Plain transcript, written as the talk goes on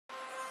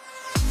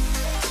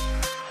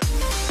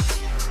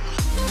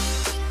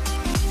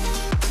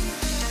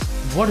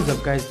What is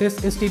up guys,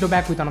 this is Tito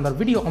back with another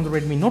video on the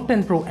Redmi Note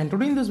 10 Pro, and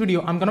today in this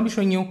video I'm gonna be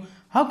showing you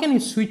how can you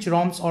switch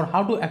ROMs or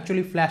how to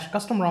actually flash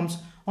custom ROMs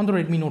on the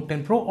Redmi Note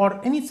 10 Pro or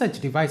any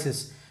such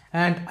devices.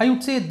 And I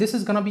would say this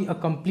is gonna be a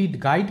complete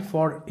guide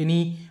for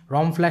any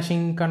ROM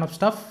flashing kind of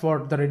stuff for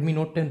the Redmi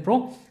Note 10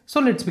 Pro. So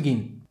let's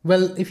begin.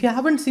 Well, if you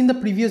haven't seen the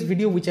previous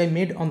video which I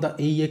made on the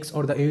AEX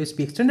or the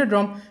AOSP extended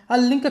ROM, I'll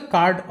link a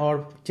card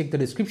or check the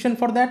description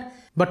for that.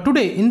 But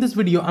today in this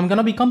video, I'm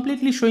gonna be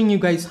completely showing you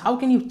guys how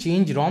can you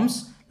change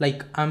ROMs.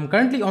 Like I'm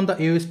currently on the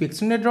AOSP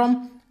extended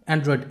ROM,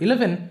 Android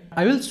 11.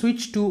 I will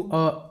switch to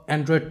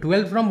Android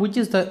 12 ROM, which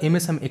is the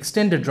MSM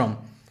extended ROM.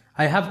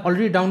 I have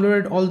already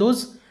downloaded all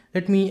those.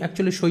 Let me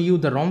actually show you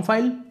the ROM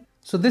file.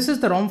 So this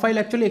is the ROM file,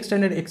 actually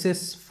extended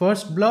access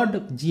first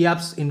blood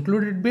GApps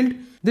included build.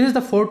 This is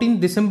the 14th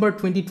December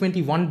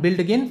 2021 build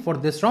again for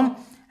this ROM,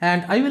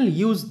 and I will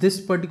use this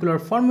particular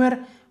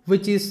firmware,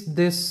 which is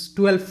this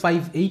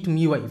 12.5.8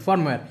 MIUI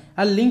firmware.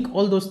 I'll link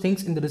all those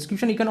things in the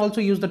description. You can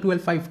also use the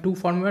 12.5.2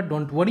 firmware,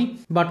 don't worry.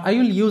 But I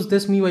will use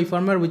this MIUI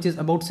firmware, which is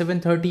about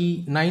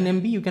 739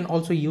 MB. You can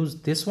also use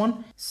this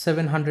one,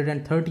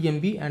 730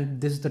 MB, and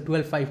this is the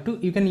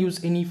 12.5.2. You can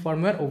use any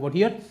firmware over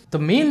here. The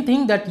main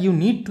thing that you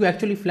need to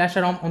actually flash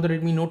a ROM on the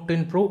Redmi Note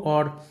 10 Pro,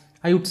 or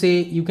I would say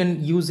you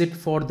can use it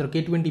for the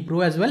K20 Pro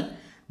as well,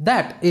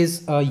 that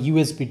is a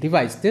USB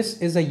device.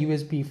 This is a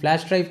USB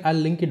flash drive. I'll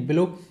link it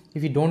below.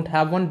 If you don't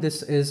have one,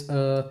 this is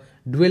a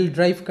dual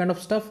drive kind of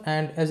stuff,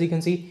 and as you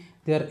can see,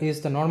 there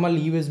is the normal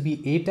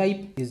USB-A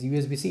type, is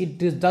USB-C.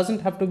 It doesn't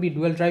have to be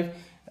dual drive.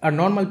 A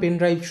normal pen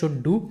drive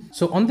should do.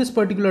 So on this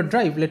particular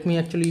drive, let me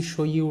actually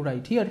show you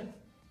right here.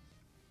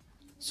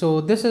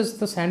 So this is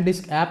the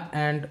SanDisk app,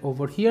 and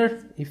over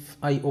here, if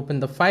I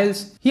open the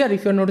files, here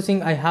if you're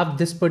noticing, I have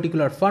this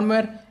particular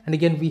firmware, and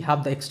again we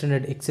have the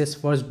extended access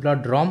first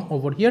blood ROM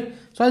over here.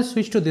 So I'll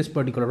switch to this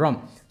particular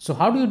ROM. So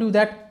how do you do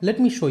that? Let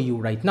me show you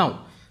right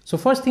now. So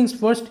first things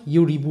first,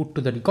 you reboot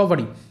to the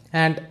recovery,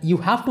 and you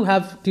have to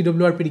have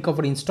TWRP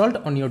recovery installed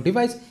on your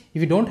device.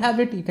 If you don't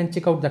have it, you can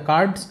check out the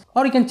cards,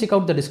 or you can check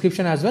out the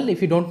description as well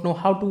if you don't know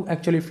how to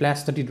actually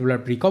flash the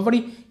TWRP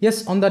recovery.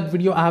 Yes, on that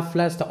video I have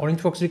flashed the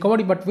Orange Fox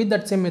recovery, but with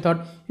that same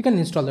method you can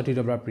install the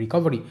TWRP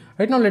recovery.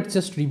 Right now let's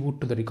just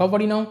reboot to the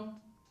recovery now.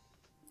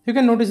 You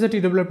can notice the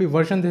TWRP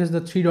version. This is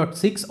the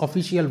 3.6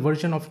 official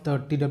version of the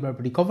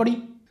TWRP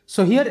recovery.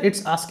 So here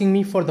it's asking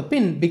me for the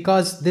pin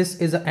because this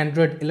is an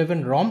Android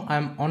 11 ROM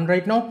I'm on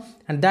right now,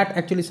 and that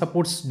actually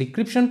supports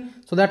decryption.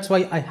 So that's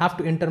why I have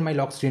to enter my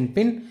lock screen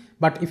pin.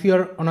 But if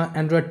you're on an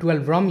Android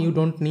 12 ROM, you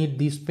don't need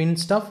these pin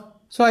stuff.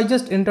 So I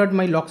just entered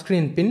my lock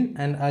screen pin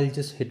and I'll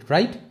just hit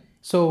right.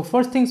 So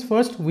first things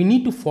first, we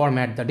need to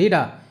format the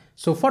data.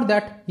 So for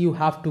that, you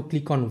have to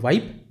click on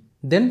wipe,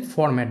 then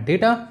format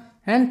data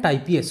and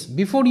type yes.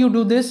 Before you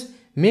do this,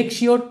 make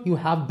sure you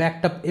have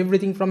backed up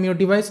everything from your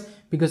device,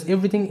 because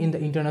everything in the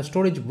internal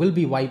storage will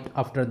be wiped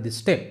after this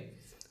step.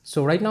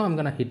 So right now I'm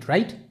gonna hit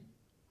right,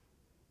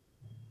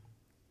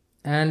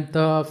 and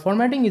the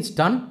formatting is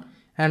done.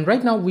 And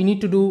right now we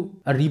need to do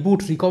a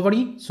reboot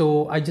recovery.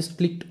 So I just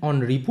clicked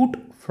on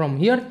reboot from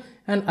here,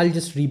 and I'll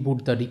just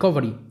reboot the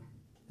recovery.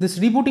 This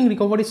rebooting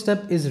recovery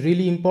step is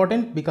really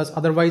important because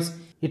otherwise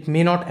it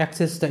may not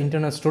access the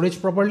internal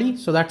storage properly.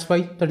 So that's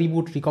why the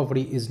reboot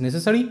recovery is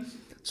necessary.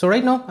 So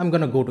right now I'm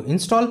gonna go to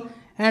install,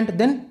 and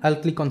then I'll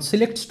click on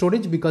select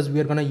storage because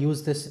we are gonna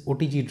use this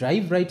OTG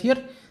drive right here.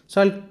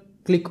 So I'll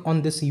click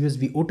on this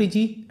USB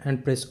OTG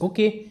and press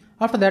OK.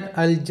 After that,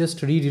 I'll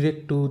just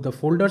redirect to the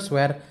folders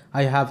where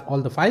I have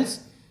all the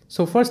files.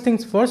 So first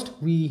things first,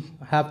 we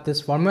have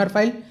this firmware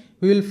file.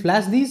 We will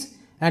flash these,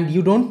 and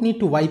you don't need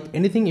to wipe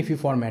anything if you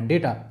format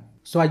data.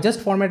 So I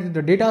just formatted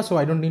the data, so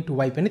I don't need to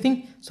wipe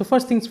anything. So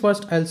first things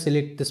first, I'll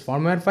select this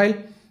firmware file.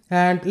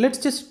 And let's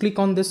just click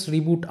on this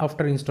reboot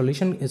after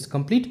installation is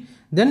complete.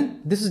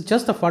 Then this is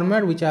just the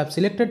firmware which I have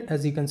selected.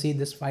 As you can see,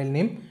 this file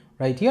name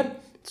right here.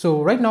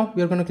 So right now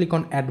we are going to click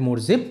on add more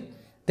zip.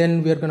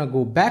 Then we are going to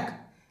go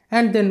back,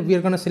 and then we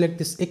are going to select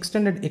this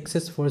extended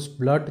access first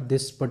blood,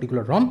 this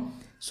particular ROM.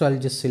 So I'll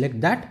just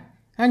select that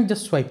and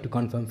just swipe to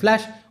confirm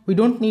flash. We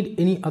don't need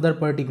any other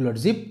particular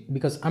zip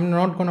because I'm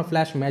not going to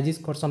flash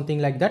Magisk or something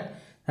like that.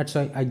 That's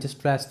why I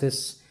just flash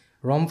this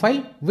ROM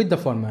file with the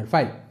firmware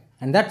file.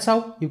 And that's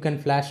how you can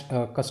flash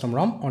a custom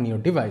ROM on your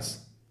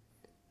device.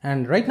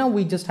 And right now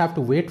we just have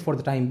to wait for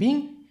the time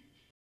being.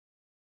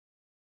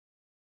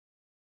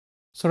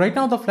 So right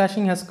now the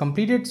flashing has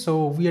completed.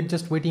 So we are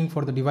just waiting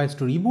for the device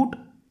to reboot.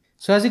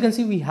 So as you can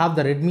see, we have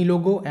the Redmi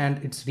logo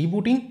and it's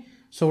rebooting.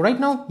 So right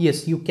now,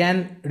 yes, you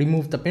can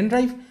remove the pen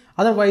drive.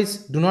 Otherwise,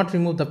 do not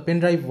remove the pen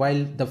drive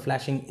while the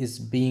flashing is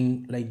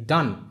being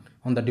done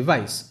on the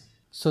device.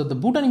 So the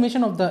boot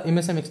animation of the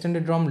MSM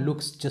extended ROM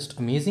looks just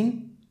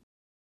amazing.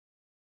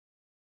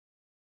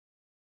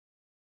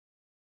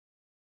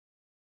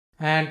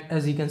 And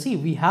as you can see,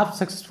 we have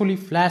successfully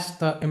flashed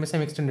the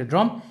MSM extended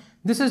ROM.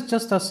 This is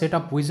just a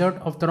setup wizard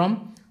of the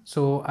ROM.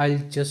 So I'll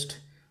just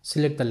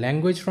select the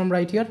language from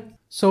right here.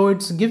 So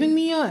it's giving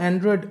me an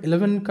Android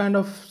 11 kind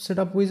of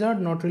setup wizard,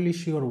 not really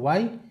sure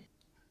why.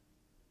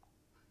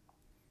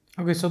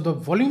 Okay, so the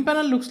volume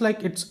panel looks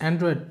like it's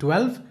Android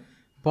 12,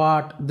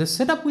 but the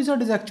setup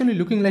wizard is actually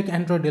looking like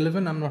Android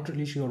 11. I'm not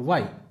really sure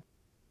why.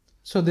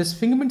 So this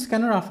fingerprint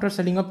scanner, after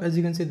setting up, as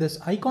you can see, this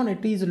icon,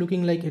 it is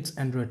looking like it's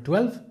Android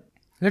 12.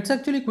 Let's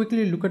actually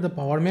quickly look at the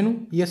power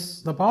menu.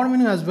 Yes, the power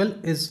menu as well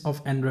is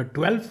of Android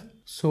 12.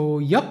 So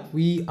yep,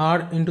 we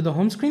are into the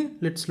home screen.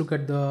 Let's look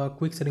at the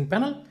quick setting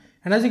panel.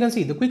 And as you can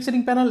see, the quick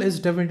setting panel is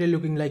definitely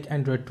looking like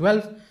Android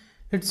 12.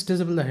 Let's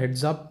disable the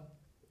heads up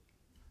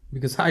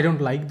because I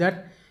don't like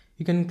that.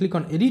 You can click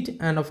on edit,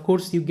 and of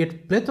course you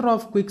get plethora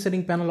of quick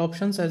setting panel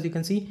options. As you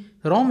can see,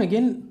 the ROM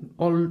again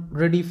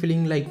already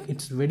feeling like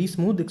it's very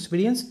smooth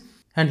experience.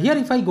 And here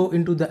if I go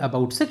into the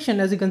about section,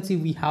 as you can see,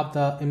 we have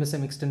the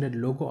MSM extended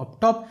logo up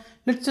top.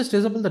 Let's just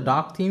disable the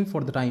dark theme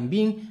for the time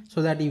being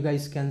so that you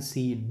guys can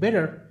see it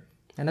better.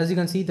 And as you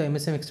can see, the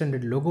MSM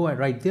extended logo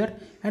right there.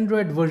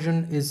 Android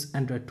version is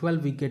Android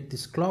 12. We get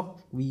this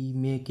clock, we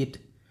make it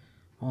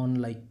on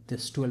like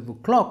this 12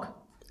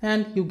 o'clock,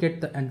 and you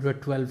get the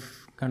Android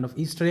 12 kind of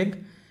Easter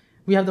egg.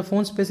 We have the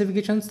phone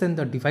specifications, then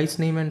the device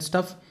name and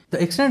stuff.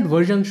 The extended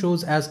version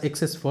shows as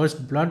XS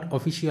First Blood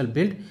official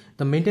build.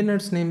 The maintainer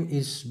name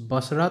is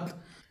Basarath.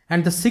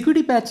 And the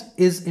security patch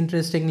is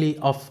interestingly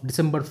of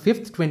December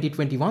 5th,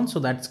 2021. So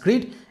that's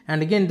great.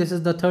 And again, this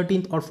is the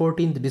 13th or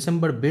 14th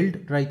December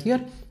build right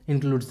here.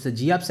 Includes the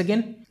GApps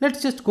again.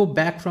 Let's just go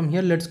back from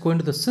here. Let's go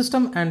into the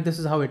system, and this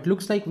is how it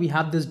looks like. We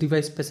have this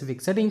device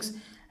specific settings,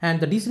 and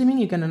the deslimming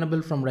you can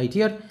enable from right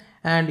here.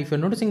 And if you're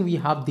noticing, we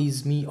have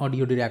these Mi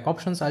Audio DRAC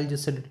options. I'll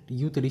just set it to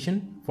Youth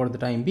Edition for the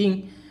time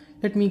being.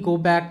 Let me go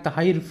back. The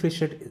high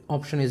refresh rate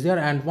option is there,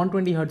 and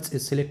 120 Hz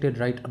is selected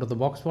right out of the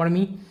box for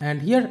me.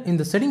 And here in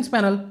the settings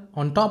panel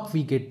on top,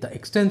 we get the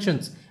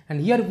extensions, and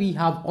here we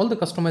have all the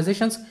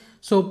customizations.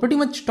 So pretty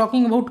much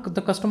talking about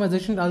the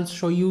customization, I'll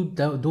show you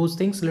those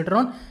things later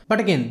on. But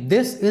again,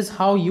 this is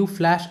how you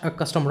flash a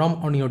custom ROM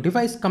on your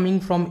device coming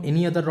from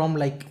any other ROM,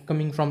 like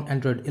coming from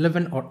Android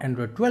 11 or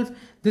Android 12.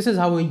 This is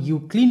how you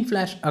clean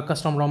flash a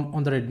custom ROM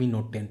on the Redmi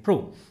Note 10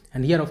 Pro.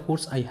 And here, of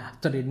course, I have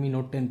the Redmi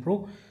Note 10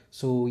 Pro.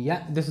 So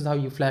yeah, this is how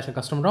you flash a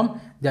custom ROM.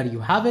 There you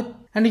have it.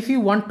 And if you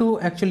want to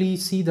actually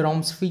see the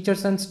ROM's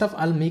features and stuff,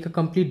 I'll make a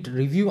complete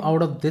review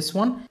out of this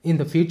one in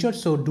the future.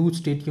 So do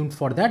stay tuned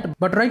for that.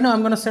 But right now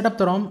I'm going to set up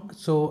the ROM.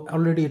 So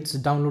already it's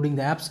downloading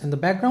the apps in the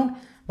background.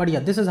 But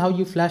yeah, this is how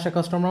you flash a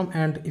custom ROM.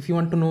 And if you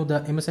want to know the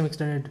MSM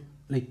extended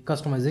like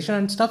customization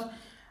and stuff,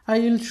 I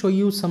will show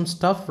you some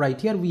stuff right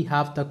here. We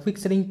have the quick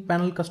setting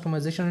panel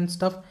customization and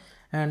stuff,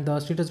 and the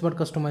status bar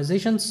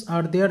customizations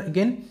are there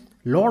again.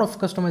 Lot of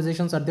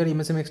customizations are there.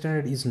 MSM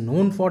extended is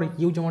known for a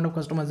huge amount of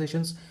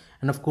customizations,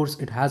 and of course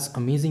it has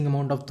amazing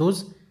amount of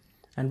those.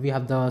 And we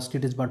have the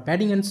status bar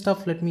padding and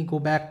stuff. Let me go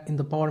back in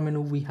the power menu.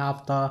 We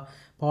have the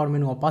power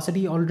menu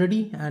opacity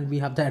already, and we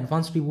have the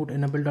advanced reboot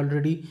enabled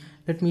already.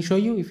 Let me show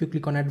you. If you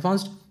click on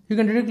advanced, you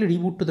can directly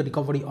reboot to the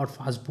recovery or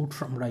fast boot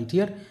from right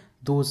here.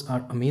 Those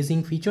are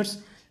amazing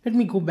features. Let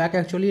me go back.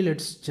 Actually,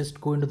 let's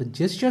just go into the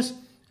gestures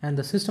and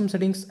the system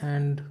settings.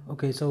 And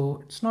okay,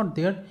 so it's not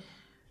there.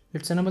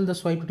 Let's enable the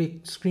swipe to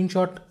take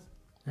screenshot,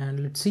 and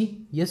let's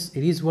see. Yes,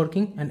 it is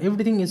working, and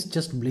everything is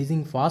just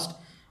blazing fast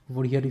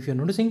over here. If you're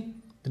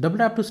noticing, the double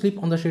tap to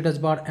sleep on the status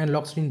bar and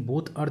lock screen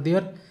both are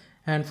there.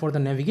 And for the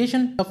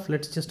navigation stuff,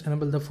 let's just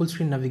enable the full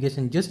screen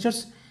navigation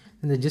gestures.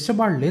 And the gesture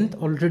bar length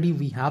already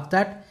we have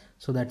that,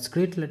 so that's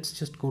great. Let's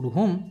just go to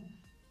home.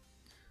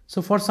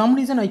 So for some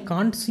reason I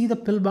can't see the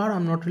pill bar.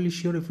 I'm not really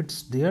sure if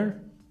it's there.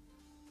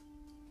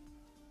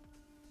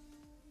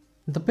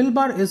 The pill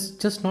bar is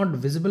just not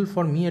visible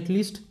for me, at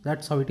least.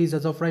 That's how it is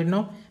as of right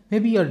now.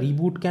 Maybe a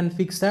reboot can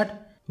fix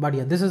that. But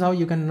yeah, this is how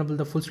you can enable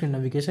the full screen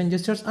navigation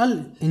gestures.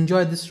 I'll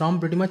enjoy this ROM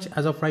pretty much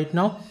as of right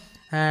now.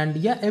 And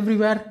yeah,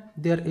 everywhere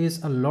there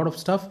is a lot of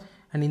stuff.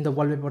 And in the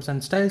wallpapers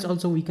and styles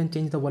also, we can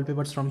change the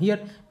wallpapers from here.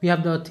 We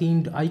have the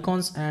themed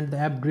icons, and the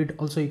app grid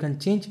also you can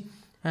change.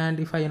 And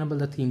if I enable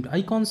the themed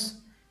icons,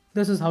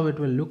 this is how it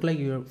will look like.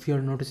 If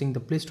you're noticing the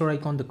Play Store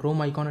icon, the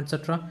Chrome icon,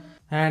 etc.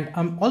 And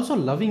I'm also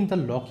loving the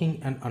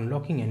locking and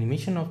unlocking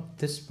animation of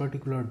this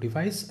particular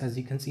device, as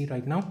you can see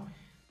right now.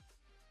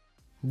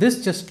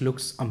 This just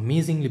looks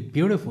amazingly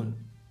beautiful.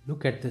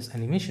 Look at this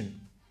animation.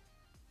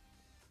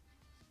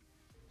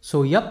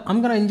 So yep,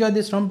 I'm gonna enjoy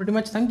this ROM pretty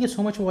much. Thank you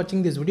so much for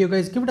watching this video,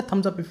 guys. Give it a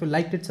thumbs up if you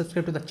liked it.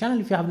 Subscribe to the channel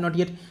if you have not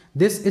yet.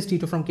 This is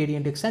Tito from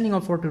KTN Tech signing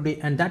off for today,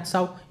 and that's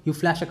how you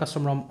flash a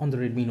custom ROM on the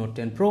Redmi Note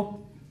 10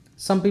 Pro.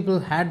 Some people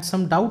had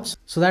some doubts,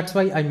 so that's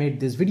why I made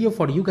this video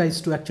for you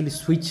guys to actually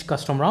switch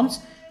custom ROMs.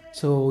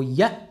 So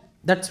yeah,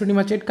 that's pretty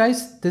much it,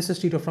 guys. This is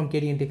Tito from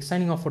KTN Tech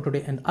signing off for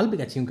today, and I'll be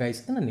catching you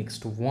guys in the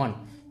next one.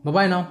 Bye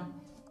bye now.